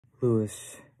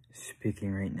Luise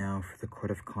speaking right now for the Court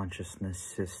of Consciousness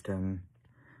system.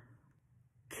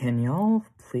 Can y'all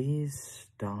please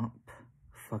stop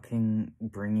fucking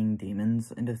bringing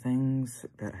demons into things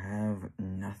that have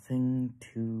nothing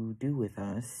to do with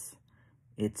us?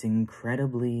 It's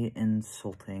incredibly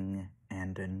insulting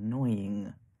and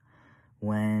annoying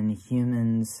when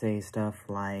humans say stuff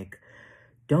like,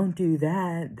 "Don't do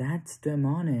that, that's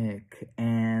demonic,"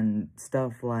 and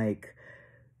stuff like,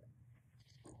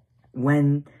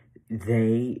 when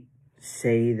they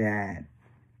say that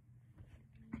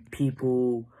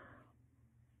people,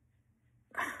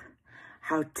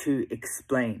 how to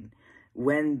explain,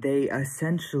 when they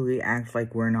essentially act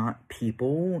like we're not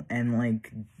people and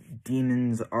like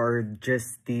demons are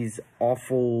just these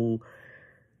awful,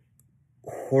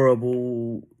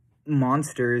 horrible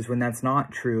monsters, when that's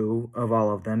not true of all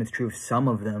of them. It's true of some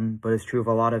of them, but it's true of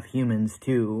a lot of humans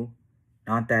too.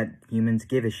 Not that humans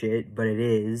give a shit, but it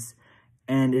is.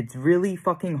 And it's really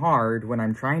fucking hard when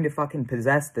I'm trying to fucking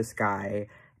possess this guy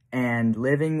and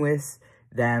living with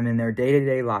them in their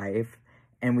day-to-day life,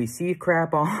 and we see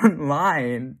crap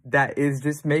online that is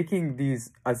just making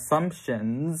these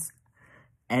assumptions,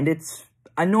 and it's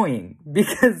annoying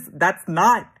because that's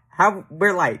not how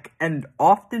we're like. And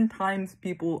oftentimes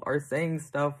people are saying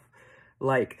stuff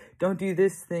like, "Don't do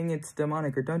this thing, it's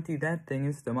demonic," or "Don't do that thing,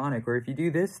 it's demonic," or "If you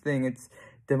do this thing, it's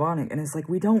demonic." And it's like,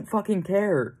 we don't fucking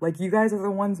care. Like, you guys are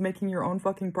the ones making your own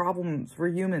fucking problems for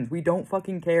humans. We don't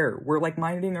fucking care. We're like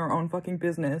minding our own fucking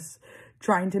business,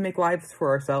 trying to make lives for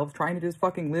ourselves, trying to just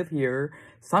fucking live here,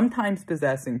 sometimes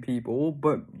possessing people,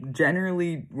 but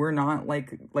generally we're not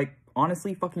like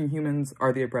honestly, fucking humans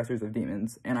are the oppressors of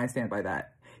demons, and I stand by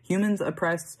that. Humans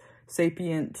oppress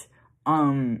sapient,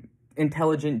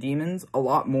 intelligent demons a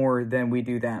lot more than we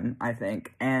do them, I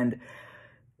think. And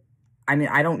I mean,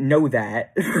 I don't know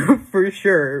that for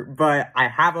sure, but I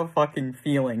have a fucking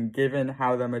feeling, given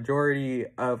how the majority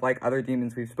of, like, other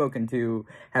demons we've spoken to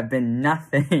have been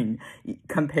nothing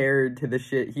compared to the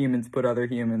shit humans put other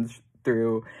humans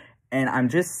through. And I'm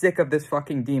just sick of this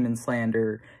fucking demon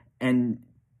slander, and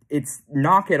it's,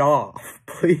 knock it off,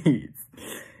 please.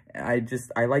 I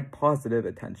like positive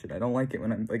attention. I don't like it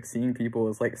when I'm, like, seeing people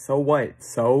as, like, so what?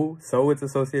 So it's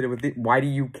associated with it. Why do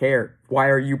you care? Why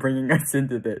are you bringing us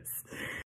into this?